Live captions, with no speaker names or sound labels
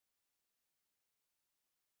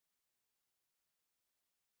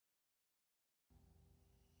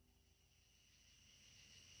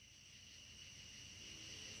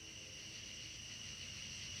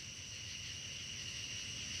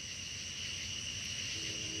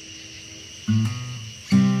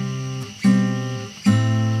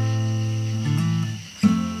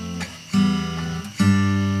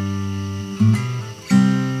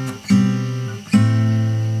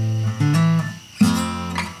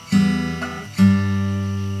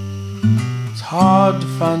It's hard to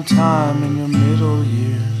find time in your middle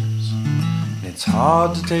years, and it's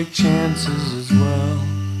hard to take chances as well,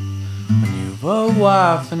 when you've a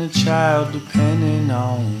wife and a child depending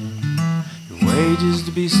on your wages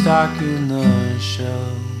to be stocking the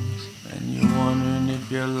shelves, and you're wondering if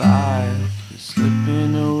your life is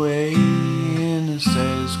slipping away in a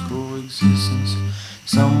status quo existence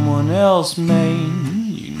someone else made.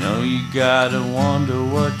 You know you gotta wonder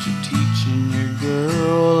what you're teaching your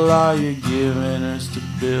girl. Are you giving her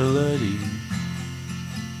stability,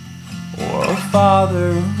 or a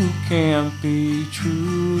father who can't be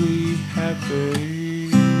truly happy?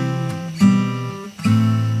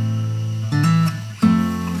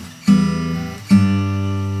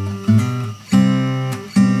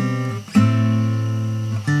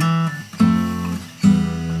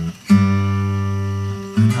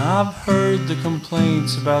 I've heard the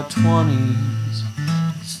complaints about 20s.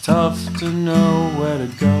 It's tough to know where to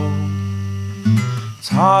go. It's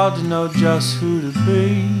hard to know just who to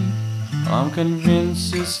be. I'm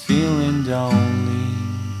convinced this feeling don't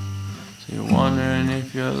leave. So you're wondering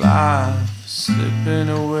if your life is slipping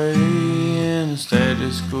away in a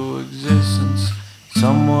status quo existence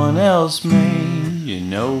someone else made. You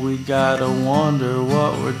know we gotta wonder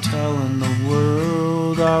what we're telling the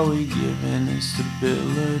world. Are we giving it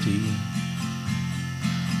stability,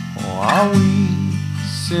 or are we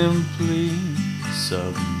simply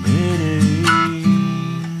submitting?